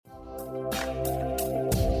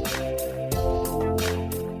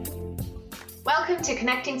Welcome to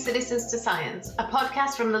Connecting Citizens to Science, a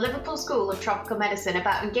podcast from the Liverpool School of Tropical Medicine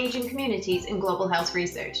about engaging communities in global health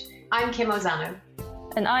research. I'm Kim Ozano.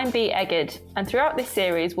 And I'm Bea Egged, and throughout this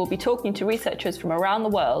series we'll be talking to researchers from around the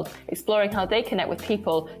world, exploring how they connect with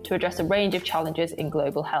people to address a range of challenges in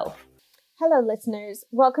global health. Hello listeners,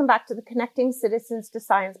 welcome back to the Connecting Citizens to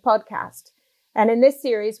Science podcast. And in this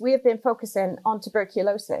series we have been focusing on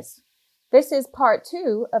tuberculosis. This is part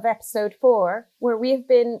 2 of episode 4, where we have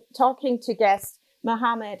been talking to guests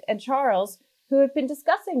Mohammed and Charles, who have been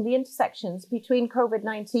discussing the intersections between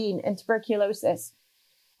COVID-19 and tuberculosis,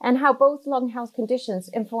 and how both lung health conditions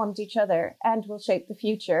informed each other and will shape the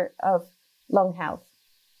future of lung health.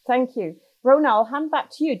 Thank you. Rona, I'll hand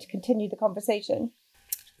back to you to continue the conversation.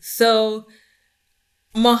 So,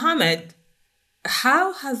 Mohammed,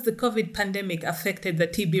 how has the COVID pandemic affected the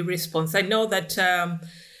TB response? I know that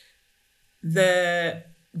the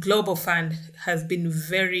Global Fund has been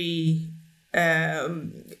very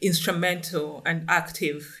instrumental and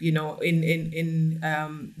active, in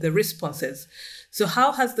the responses. So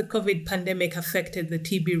how has the COVID pandemic affected the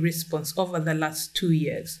TB response over the last 2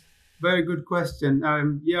 years? Very good question.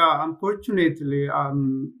 Unfortunately,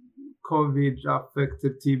 COVID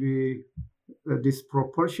affected TB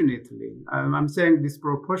disproportionately. I'm saying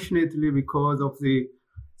disproportionately because of the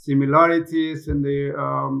similarities in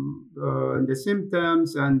the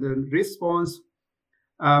symptoms and the response.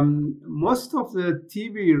 Most of the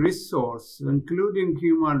TB resource, including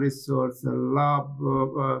human resource, lab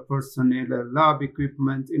personnel, lab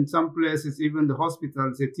equipment, in some places, even the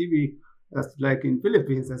hospitals, the TB, that's like in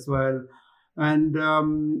Philippines as well. And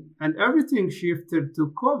everything shifted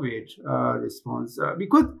to COVID response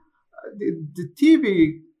because the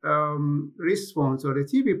TB response or the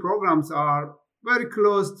TB programs are very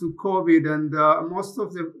close to COVID, and most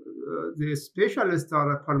of the specialists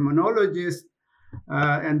are pulmonologists,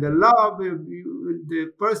 and the lab,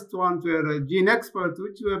 the first ones were gene experts,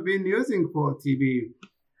 which we have been using for TB,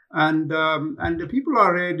 and the people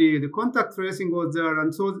are ready. The contact tracing was there,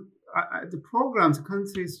 and so the programs,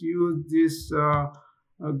 countries use this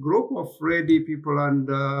group of ready people and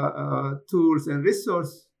tools and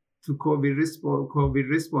resources to COVID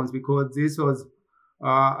response because this was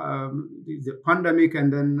the pandemic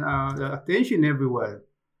and then the attention everywhere.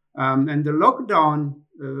 And the lockdown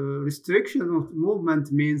restriction of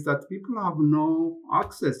movement means that people have no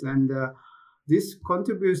access, and this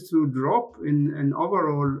contributes to drop in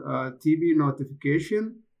overall TB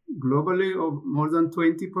notification globally of more than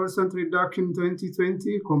 20% reduction in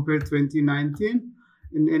 2020 compared to 2019.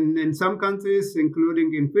 In some countries,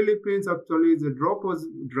 including in Philippines, actually the drop was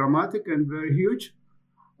dramatic and very huge.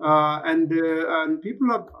 And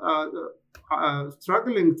people are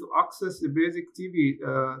struggling to access the basic TB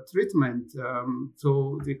treatment,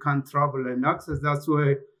 so they can't travel and access. That's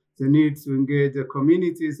why they need to engage the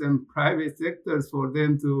communities and private sectors for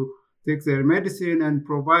them to take their medicine and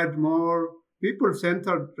provide more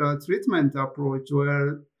people-centered treatment approach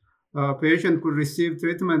where a patient could receive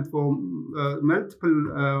treatment for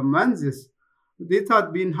multiple months. This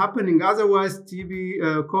had been happening. Otherwise,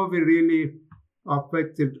 COVID really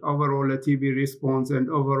affected overall TB response and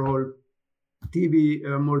overall TB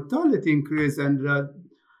mortality increase. And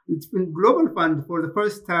it's been Global Fund for the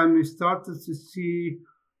first time we started to see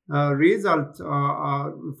results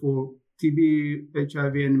for TB,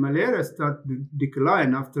 HIV, and malaria start to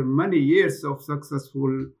decline after many years of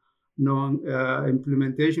successful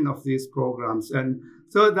implementation of these programs. And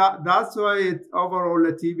so that's why overall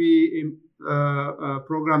the TB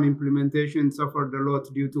program implementation suffered a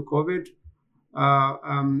lot due to COVID.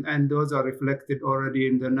 And those are reflected already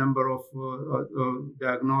in the number of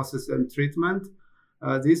diagnosis and treatment.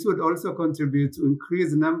 This would also contribute to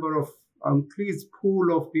increased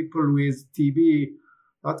pool of people with TB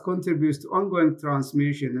that contributes to ongoing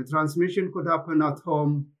transmission. The transmission could happen at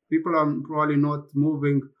home. People are probably not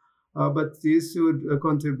moving, but this would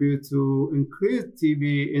contribute to increased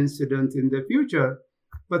TB incident in the future.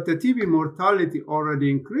 But the TB mortality already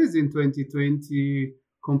increased in 2020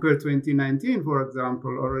 compared to 2019, for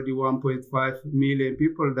example. Already 1.5 million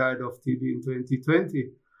people died of TB in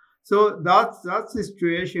 2020. So that's the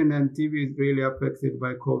situation, and TB is really affected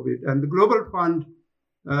by COVID. And the Global Fund,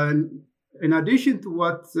 in addition to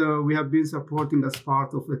what we have been supporting as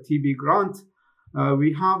part of a TB grant,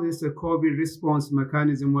 we have this COVID response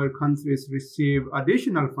mechanism where countries receive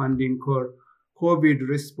additional funding for COVID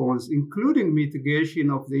response, including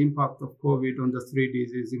mitigation of the impact of COVID on the 3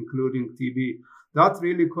 diseases, including TB. That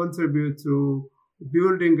really contributes to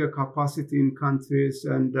building a capacity in countries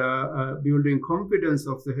and building confidence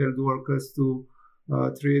of the health workers to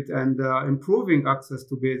treat and improving access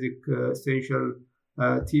to basic essential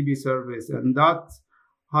TB service. And that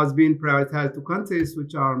has been prioritized to countries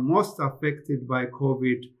which are most affected by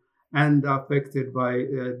COVID and affected by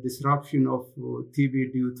disruption of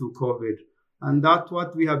TB due to COVID. And that's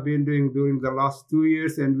what we have been doing during the last 2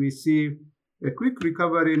 years. And we see a quick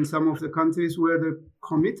recovery in some of the countries where the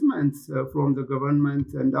commitment from the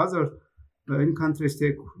government and other in-country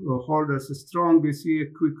stakeholders is strong. We see a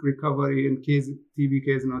quick recovery in TB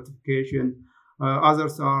case notification.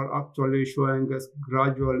 Others are actually showing a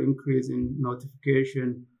gradual increase in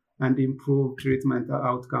notification and improved treatment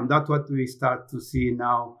outcome. That's what we start to see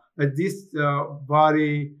now. This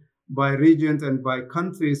vary by regions and by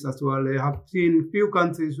countries as well. I have seen few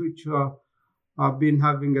countries which have been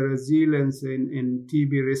having a resilience in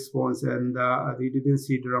TB response, and they didn't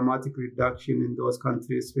see dramatic reduction in those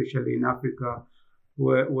countries, especially in Africa,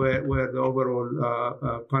 where the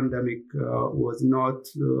overall pandemic was not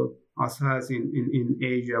as high as in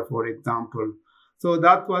Asia, for example. So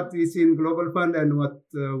that's what we see in Global Fund and what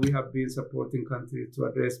we have been supporting countries to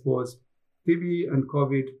address both TB and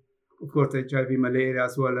COVID, of course, HIV, malaria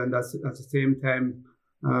as well, and at the same time,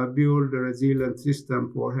 build a resilient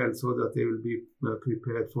system for health so that they will be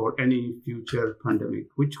prepared for any future pandemic,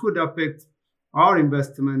 which could affect our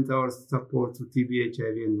investment, our support to TB,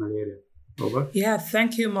 HIV, and malaria. Over. Yeah,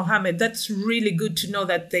 thank you, Mohammed. That's really good to know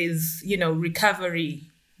that there's, recovery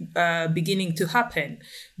beginning to happen,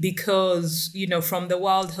 because, from the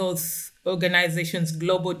World Health Organization's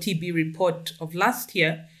Global TB report of last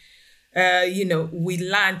year, we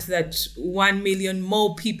learned that 1 million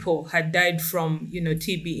more people had died from,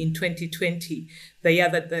 TB in 2020, the year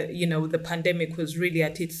that the pandemic was really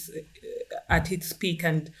at its peak.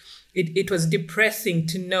 And it was depressing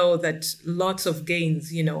to know that lots of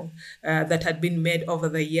gains, that had been made over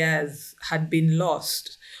the years had been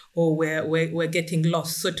lost or were getting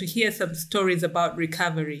lost. So to hear some stories about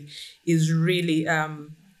recovery is really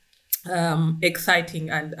exciting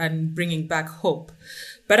and bringing back hope.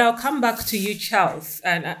 But I'll come back to you, Charles,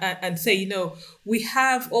 and say, we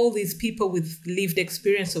have all these people with lived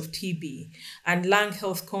experience of TB and lung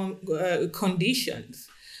health conditions.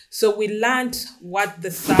 So we learned what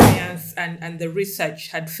the science and the research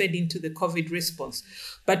had fed into the COVID response.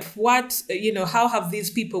 But how have these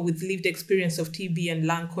people with lived experience of TB and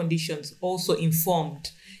lung conditions also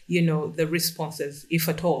informed, the responses, if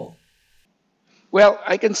at all? Well,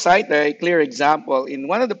 I can cite a clear example. In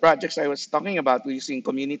one of the projects I was talking about, using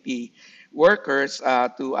community workers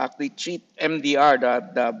to actually treat MDR,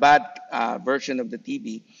 the bad version of the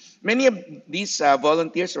TB. Many of these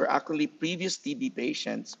volunteers were actually previous TB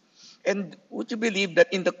patients. And would you believe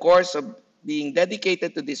that in the course of being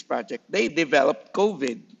dedicated to this project, they developed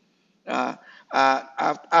COVID?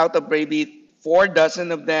 Out of maybe 4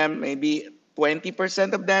 dozen of them, maybe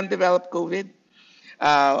 20% of them developed COVID.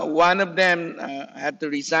 One of them had to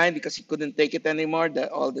resign because he couldn't take it anymore,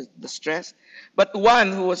 all the stress. But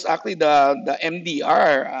one who was actually the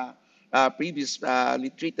MDR, previously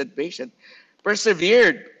treated patient,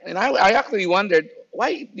 persevered. And I actually wondered,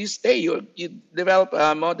 why do you stay? You develop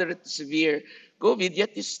moderate to severe COVID,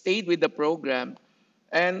 yet you stayed with the program.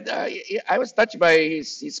 And I was touched by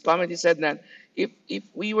his comment. He said that if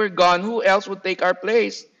we were gone, who else would take our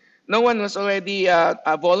place? No one was already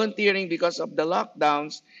volunteering because of the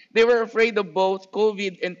lockdowns. They were afraid of both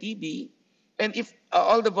COVID and TB. And if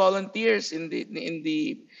all the volunteers in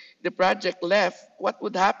the project left, what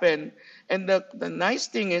would happen? And the nice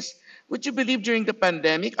thing is, would you believe during the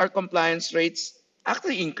pandemic, our compliance rates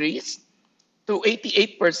actually increased to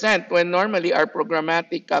 88%, when normally our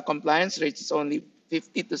programmatic compliance rates is only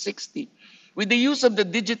 50 to 60. With the use of the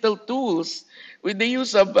digital tools, with the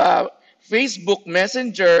use of Facebook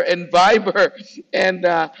Messenger and Viber and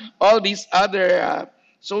all these other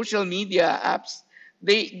social media apps,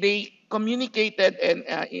 they communicated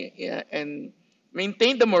and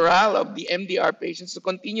maintained the morale of the MDR patients to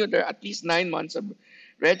continue their at least 9 months of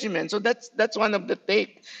regimen. So that's one of the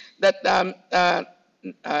take that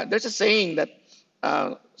there's a saying that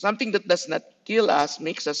something that does not kill us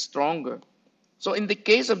makes us stronger. So in the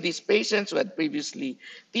case of these patients who had previously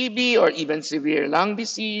TB or even severe lung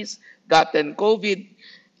disease, gotten COVID,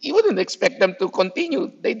 you wouldn't expect them to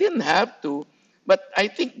continue. They didn't have to. But I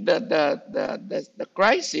think the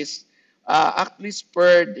crisis actually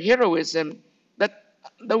spurred heroism that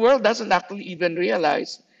the world doesn't actually even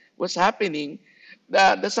realize was happening.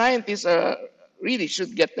 The scientists really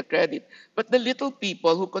should get the credit. But the little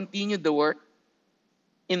people who continued the work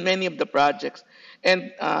in many of the projects.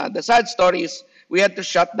 And the sad story is we had to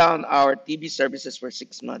shut down our TB services for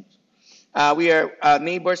 6 months. We are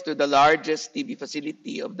neighbors to the largest TB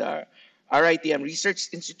facility of the RITM, Research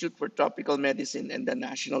Institute for Tropical Medicine, and the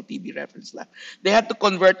National TB Reference Lab. They had to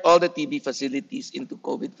convert all the TB facilities into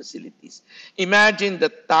COVID facilities. Imagine the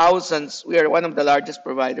thousands, we are one of the largest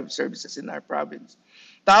provider of services in our province.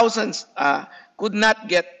 Thousands could not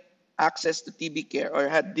get access to TB care or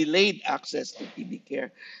had delayed access to TB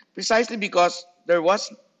care precisely because there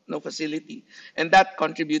was no facility. And that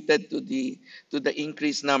contributed to the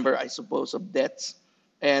increased number, I suppose, of deaths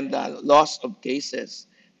and loss of cases.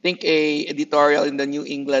 Think a editorial in the New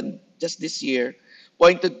England just this year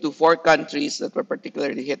pointed to 4 countries that were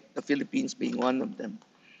particularly hit, the Philippines being one of them.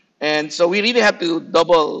 And so we really have to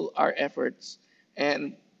double our efforts.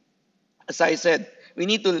 And as I said, we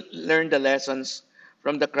need to learn the lessons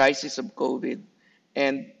from the crisis of COVID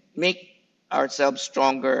and make ourselves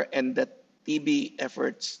stronger and the TB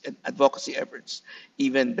efforts and advocacy efforts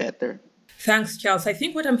even better. Thanks, Charles. I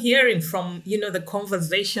think what I'm hearing from, the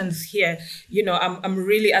conversations here, I'm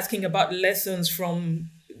really asking about lessons from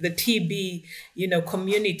the TB,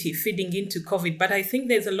 community feeding into COVID. But I think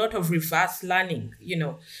there's a lot of reverse learning,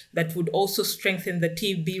 that would also strengthen the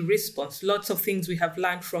TB response. Lots of things we have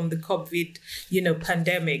learned from the COVID,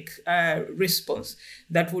 pandemic response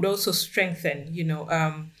that would also strengthen,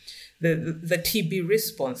 the TB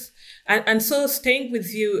response. And so staying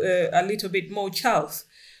with you a little bit more, Charles,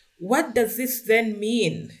 what does this then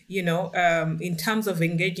mean, in terms of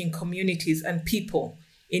engaging communities and people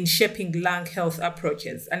in shaping lung health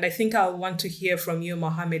approaches? And I think I'll want to hear from you,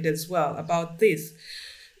 Mohammed, as well about this.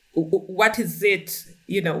 What is it,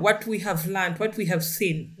 what we have learned, what we have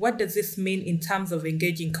seen? What does this mean in terms of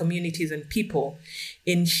engaging communities and people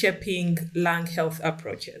in shaping lung health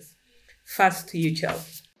approaches? First to you,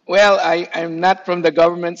 Charles. Well, I'm not from the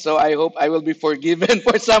government, so I hope I will be forgiven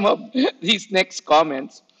for some of these next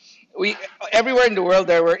comments. Everywhere in the world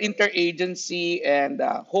there were interagency and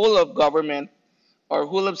whole of government or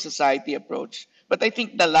whole of society approach, but I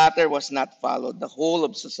think the latter was not followed. The whole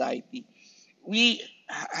of society, we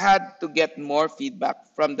had to get more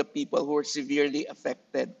feedback from the people who were severely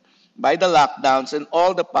affected by the lockdowns and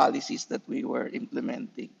all the policies that we were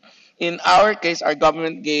implementing. In our case, our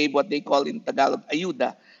government gave what they call in Tagalog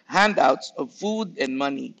ayuda, handouts of food and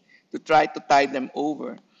money to try to tide them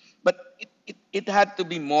over. But it had to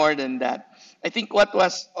be more than that. I think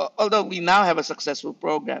although we now have a successful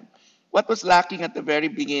program, what was lacking at the very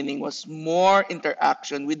beginning was more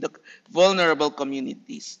interaction with the vulnerable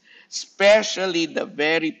communities, especially the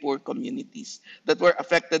very poor communities that were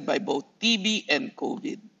affected by both TB and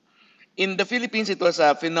COVID. In the Philippines, it was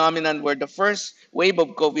a phenomenon where the first wave of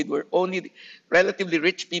COVID were only relatively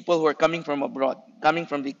rich people who were coming from abroad, coming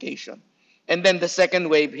from vacation. And then the second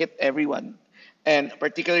wave hit everyone. And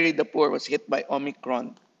particularly the poor was hit by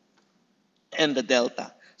Omicron and the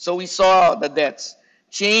Delta. So we saw the deaths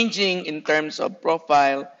changing in terms of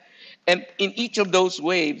profile. And in each of those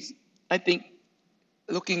waves, I think,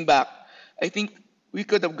 looking back, I think we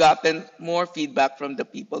could have gotten more feedback from the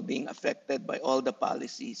people being affected by all the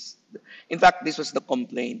policies. In fact, this was the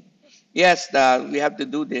complaint. Yes, we have to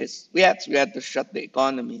do this. Yes, we had to shut the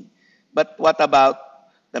economy. But what about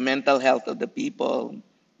the mental health of the people,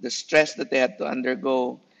 the stress that they had to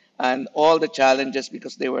undergo, and all the challenges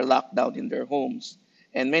because they were locked down in their homes?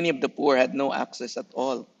 And many of the poor had no access at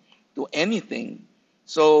all to anything.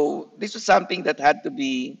 So this was something that had to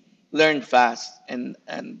be learned fast, and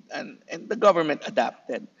the government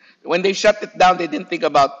adapted. When they shut it down, they didn't think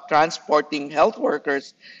about transporting health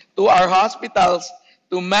workers to our hospitals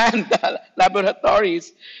to man the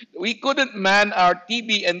laboratories. We couldn't man our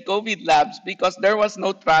TB and COVID labs because there was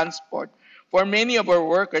no transport for many of our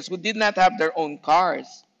workers who did not have their own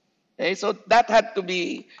cars. Okay, so that had to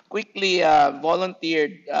be quickly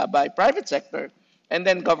volunteered by private sector, and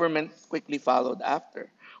then government quickly followed after.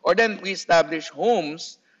 Or then we established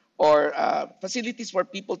homes or facilities for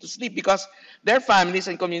people to sleep because their families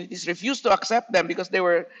and communities refused to accept them because they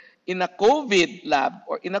were in a COVID lab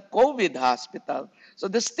or in a COVID hospital. So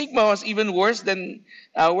the stigma was even worse than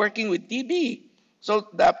working with TB. So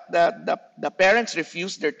the parents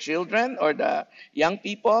refused their children, or the young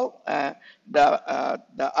people,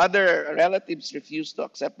 the other relatives refused to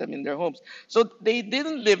accept them in their homes. So they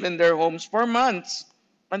didn't live in their homes for months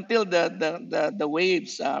until the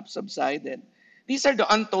waves subsided. These are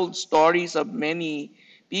the untold stories of many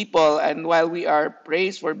people, and while we are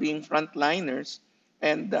praised for being frontliners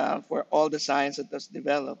and for all the science that was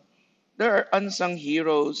developed, there are unsung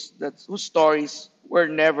heroes whose stories were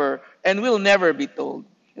never and will never be told.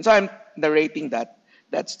 And so I'm narrating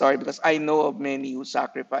that story because I know of many who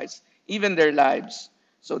sacrificed even their lives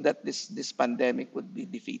so that this pandemic would be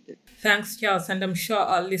defeated. Thanks, Charles. And I'm sure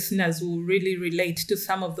our listeners will really relate to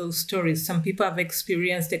some of those stories. Some people have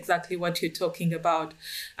experienced exactly what you're talking about.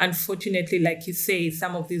 Unfortunately, like you say,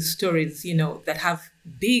 some of these stories, that have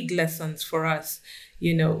big lessons for us,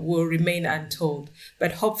 will remain untold.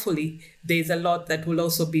 But hopefully, there's a lot that will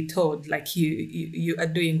also be told, like you are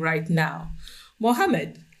doing right now.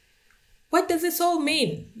 Mohammed, what does this all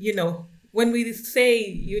mean? When we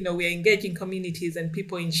say, we are engaging communities and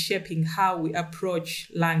people in shaping how we approach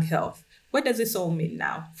lung health, what does this all mean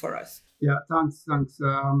now for us? Yeah, thanks.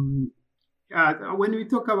 When we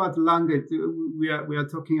talk about lung health, we are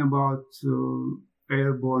talking about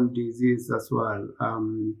airborne disease as well.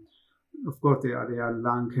 Of course, there are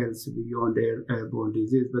lung health beyond airborne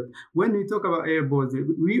disease, but when we talk about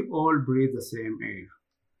airborne, we all breathe the same air.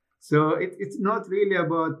 So it's not really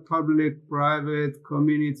about public, private,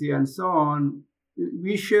 community, and so on.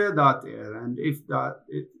 We share that air, and if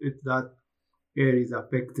that air is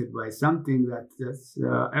affected by something, that's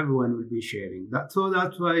everyone will be sharing that. So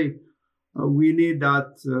that's why we need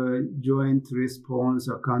that joint response,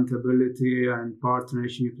 accountability, and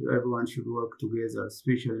partnership. Everyone should work together,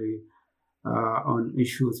 especially on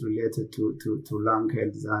issues related to lung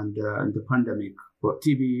health and the pandemic, for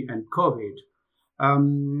TB and COVID.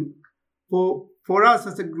 For us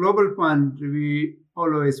as a global fund, we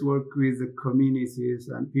always work with the communities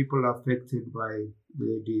and people affected by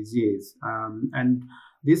the disease. And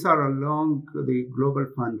these are along the global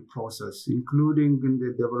fund process, including in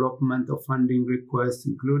the development of funding requests,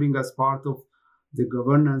 including as part of the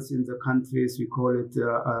governance in the countries. We call it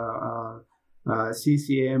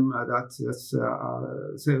CCM, that's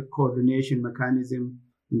coordination mechanism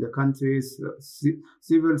in the countries.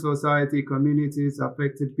 Civil society, communities,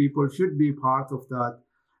 affected people should be part of that.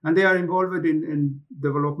 And they are involved in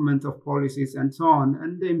development of policies and so on,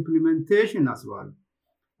 and the implementation as well.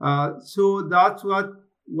 So that's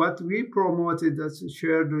what we promoted as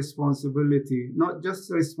shared responsibility, not just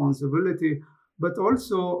responsibility, but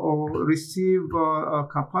also receive a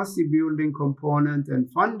capacity building component and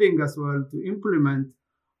funding as well to implement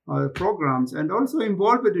programs, and also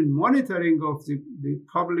involved in monitoring of the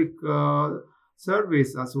public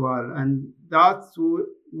service as well. And that's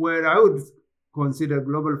where I would consider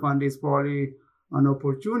Global Fund is probably an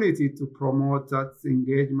opportunity to promote that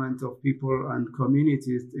engagement of people and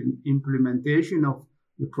communities in implementation of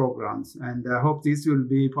the programs. And I hope this will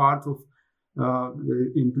be part of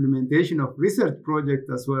the implementation of research project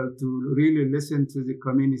as well, to really listen to the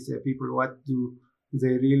community people, what do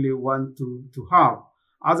they really want to have.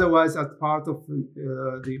 Otherwise, as part of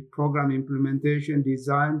the program implementation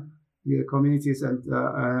design, the communities and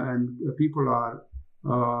people are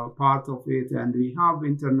part of it, and we have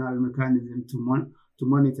internal mechanism to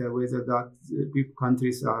monitor whether that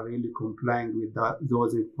countries are really complying with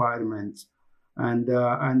those requirements, and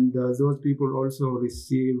those people also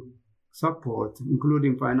receive support,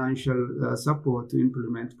 including financial support to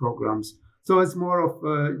implement programs. So it's more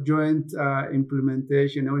of joint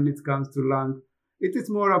implementation. When it comes to lung, it is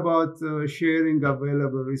more about sharing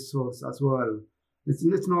available resource as well.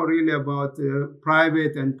 It's not really about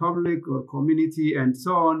private and public or community and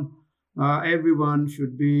so on. Everyone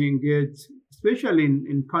should be engaged, especially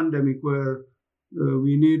in pandemic, where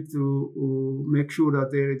we need to make sure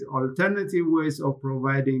that there is alternative ways of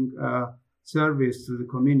providing service to the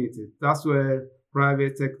community. That's where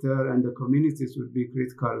private sector and the communities would be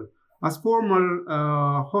critical. As formal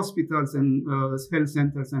hospitals and health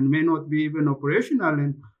centers and may not be even operational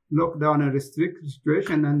in lockdown and restricted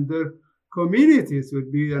situation, and the communities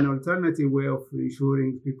would be an alternative way of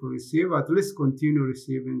ensuring people continue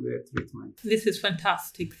receiving their treatment. This is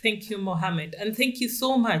fantastic. Thank you, Mohammed. And thank you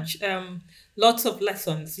so much. Lots of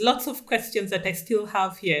lessons, lots of questions that I still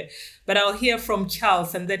have here, but I'll hear from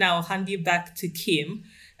Charles and then I'll hand you back to Kim,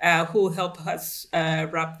 who will help us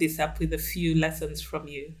wrap this up with a few lessons from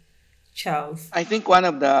you. Charles. I think one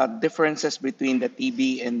of the differences between the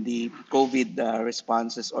TB and the COVID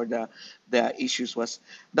responses or the issues was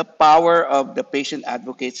the power of the patient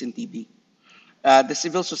advocates in TB. The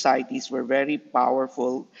civil societies were very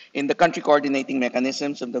powerful in the country coordinating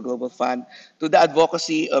mechanisms of the Global Fund to the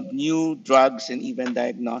advocacy of new drugs and even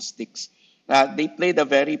diagnostics. They played a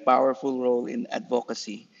very powerful role in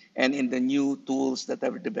advocacy and in the new tools that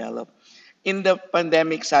were developed. In the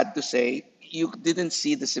pandemic, sad to say, you didn't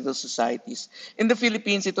see the civil societies. In the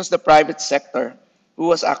Philippines, it was the private sector who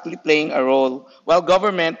was actually playing a role, while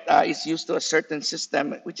government is used to a certain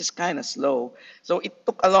system, which is kind of slow. So it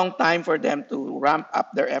took a long time for them to ramp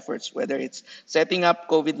up their efforts, whether it's setting up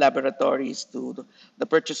COVID laboratories to the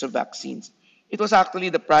purchase of vaccines. It was actually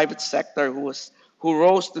the private sector who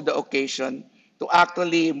rose to the occasion to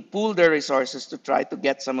actually pool their resources to try to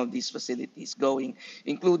get some of these facilities going,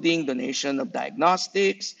 including donation of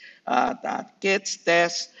diagnostics, kits,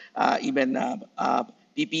 tests, even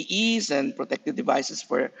PPEs and protective devices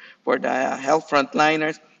for the health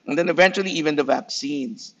frontliners, and then eventually even the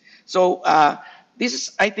vaccines. So this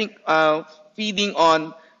is, I think, feeding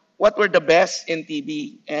on what were the best in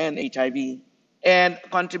TB and HIV and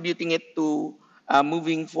contributing it to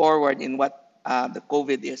moving forward in what the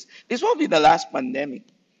COVID is. This will be the last pandemic.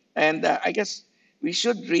 And I guess we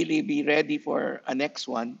should really be ready for a next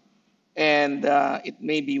one. And it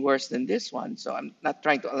may be worse than this one. So I'm not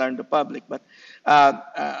trying to alarm the public, but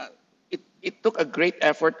it took a great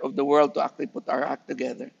effort of the world to actually put our act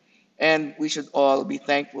together. And we should all be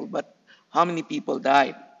thankful. But how many people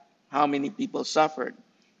died? How many people suffered?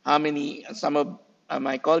 Some of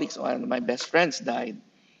my colleagues or my best friends died.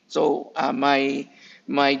 So my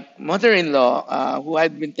mother-in-law, who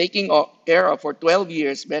I'd been taking care of for 12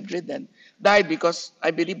 years, bedridden, died because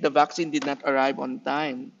I believe the vaccine did not arrive on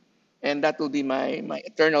time. And that will be my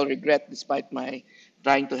eternal regret, despite my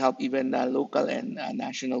trying to help even local and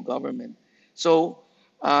national government. So,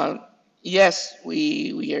 yes,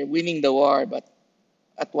 we are winning the war, but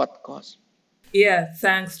at what cost? Yeah,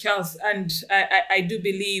 thanks, Charles. And I do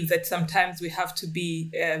believe that sometimes we have to be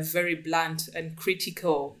very blunt and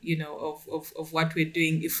critical, of what we're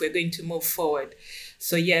doing if we're going to move forward.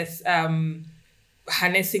 So yes,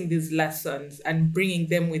 harnessing these lessons and bringing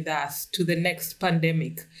them with us to the next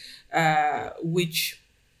pandemic, which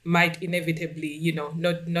might inevitably,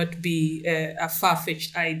 not be a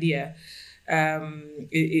far-fetched idea.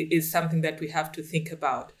 Is something that we have to think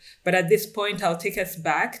about. But at this point, I'll take us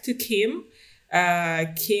back to Kim.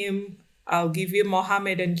 Kim, I'll give you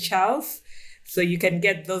Mohammed and Charles, so you can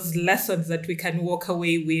get those lessons that we can walk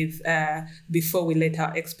away with before we let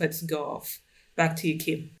our experts go off. Back to you,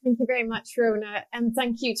 Kim. Thank you very much, Rona. And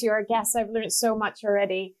thank you to our guests. I've learned so much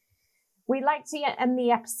already. We'd like to end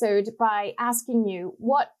the episode by asking you,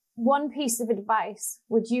 what one piece of advice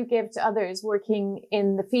would you give to others working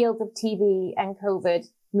in the field of TB and COVID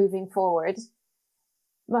moving forward?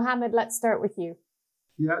 Mohammed, let's start with you.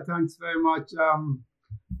 Yeah, thanks very much.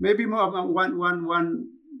 Maybe one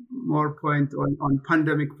more point on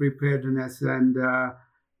pandemic preparedness, and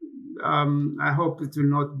I hope it will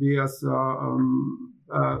not be as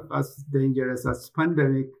dangerous as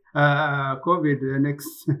pandemic COVID, the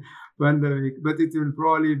next pandemic, but it will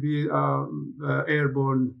probably be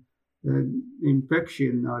airborne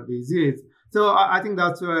infection or disease. So I think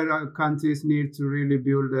that's where countries need to really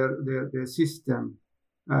build their system.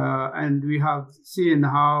 And we have seen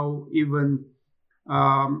how even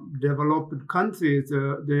developed countries,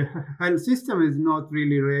 the health system is not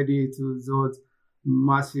really ready to those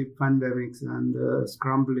massive pandemics and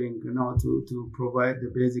scrambling, to provide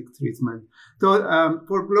the basic treatment. So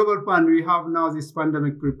for Global Fund, we have now this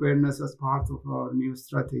pandemic preparedness as part of our new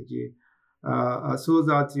strategy, so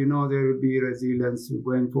that, there will be resilience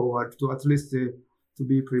going forward to at least to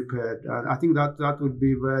be prepared. I think that would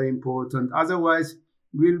be very important. Otherwise,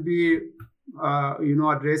 we'll be,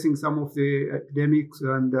 addressing some of the epidemics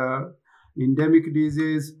and endemic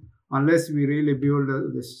disease unless we really build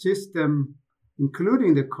the system,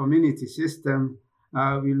 including the community system.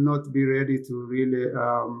 Will not be ready to really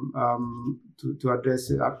to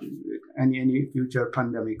address any future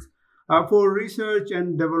pandemics. For research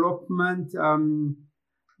and development,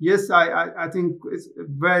 yes, I think it's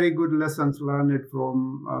very good lessons learned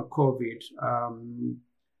from COVID.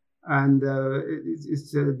 And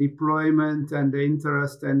it's the deployment and the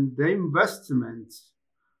interest and the investment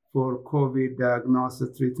for COVID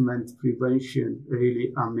diagnosis, treatment, prevention,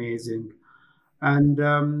 really amazing.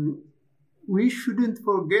 And we shouldn't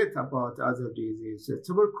forget about other diseases.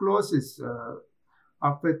 Tuberculosis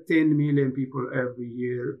affects 10 million people every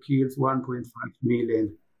year, kills 1.5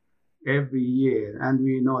 million every year. And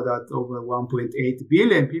we know that over 1.8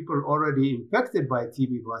 billion people already infected by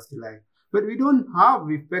TB bacilli. But we don't have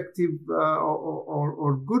effective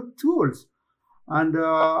or good tools. And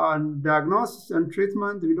diagnosis and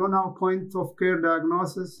treatment, we don't have point of care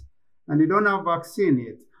diagnosis, and we don't have vaccine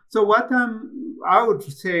yet. So what I would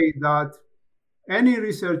say that any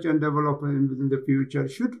research and development in the future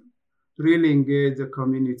should really engage the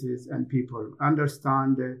communities and people,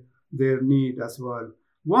 understand their need as well.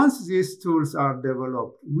 Once these tools are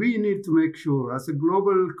developed, we need to make sure, as a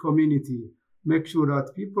global community, make sure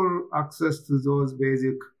that people access to those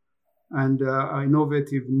basic and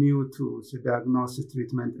innovative new tools, diagnosis,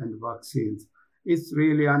 treatment, and vaccines. It's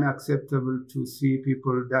really unacceptable to see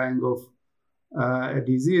people dying of a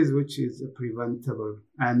disease which is preventable,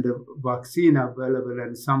 and the vaccine available,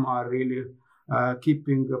 and some are really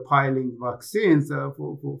keeping piling vaccines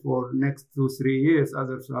for next 2-3 years.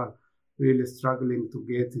 Others are really struggling to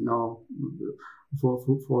get,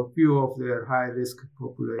 for few of their high-risk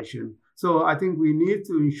population. So I think we need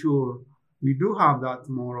to ensure we do have that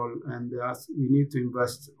moral, and we need to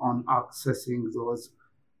invest on accessing those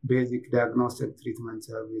basic diagnostic treatment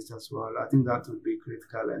service as well. I think that would be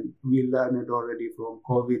critical, and we learned it already from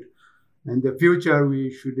COVID. In the future,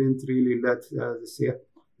 we shouldn't really let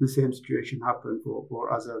the same situation happen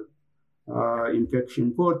for other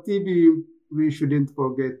infection. For TB, we shouldn't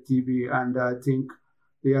forget TB, and I think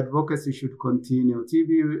the advocacy should continue.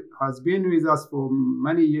 TB has been with us for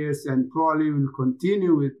many years and probably will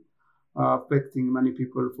continue with affecting many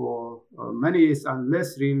people for many years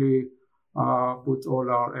unless really put all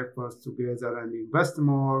our efforts together and invest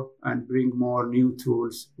more and bring more new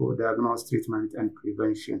tools for diagnosis, treatment, and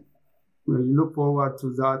prevention. We look forward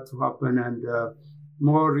to that to happen, and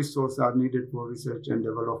more resources are needed for research and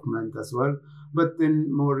development as well. But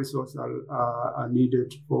then more resources are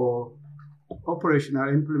needed for operational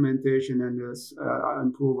implementation and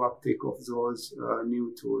improve uptake of those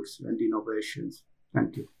new tools and innovations.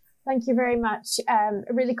 Thank you. Thank you very much.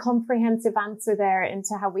 A really comprehensive answer there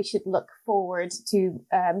into how we should look forward to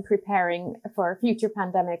preparing for future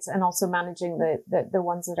pandemics and also managing the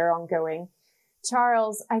ones that are ongoing.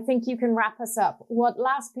 Charles, I think you can wrap us up. What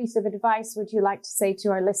last piece of advice would you like to say to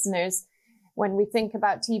our listeners when we think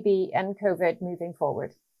about TB and COVID moving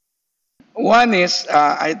forward? One is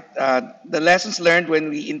the lessons learned when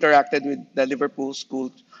we interacted with the Liverpool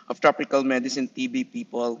School of Tropical Medicine TB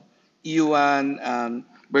people, Ewan,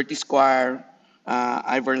 Bertie Squire,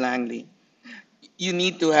 Ivor Langley. You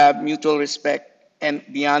need to have mutual respect, and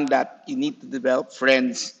beyond that, you need to develop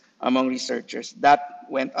friends among researchers. That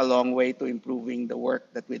went a long way to improving the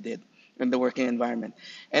work that we did in the working environment.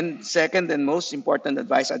 And second and most important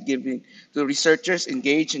advice I'd give to researchers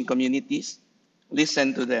engaged in communities,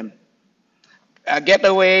 listen to them. Get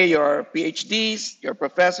away your PhDs, your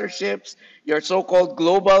professorships, your so-called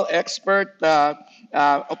global expert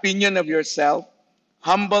opinion of yourself.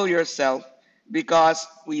 Humble yourself, because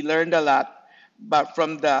we learned a lot, but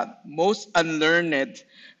from the most unlearned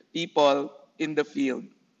people in the field.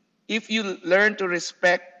 If you learn to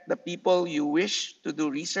respect the people you wish to do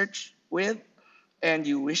research with and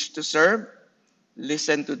you wish to serve,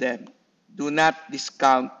 listen to them. Do not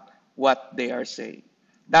discount what they are saying.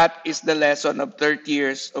 That is the lesson of 30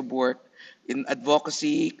 years of work in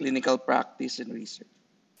advocacy, clinical practice, and research.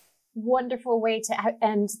 Wonderful way to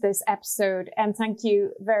end this episode. And thank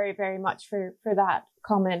you very, very much for that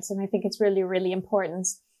comment. And I think it's really, really important.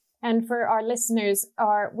 And for our listeners,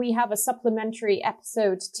 we have a supplementary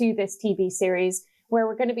episode to this TB series where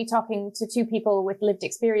we're going to be talking to two people with lived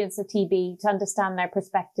experience of TB to understand their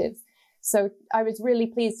perspectives. So I was really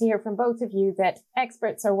pleased to hear from both of you that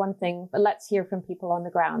experts are one thing, but let's hear from people on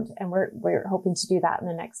the ground. And we're hoping to do that in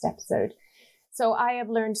the next episode. So I have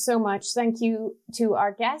learned so much. Thank you to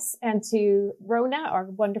our guests and to Rona, our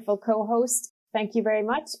wonderful co-host. Thank you very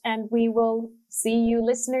much. And we will see you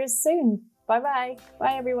listeners soon. Bye-bye.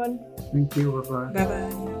 Bye, everyone. Thank you. Bye-bye.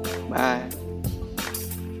 Bye-bye. Bye.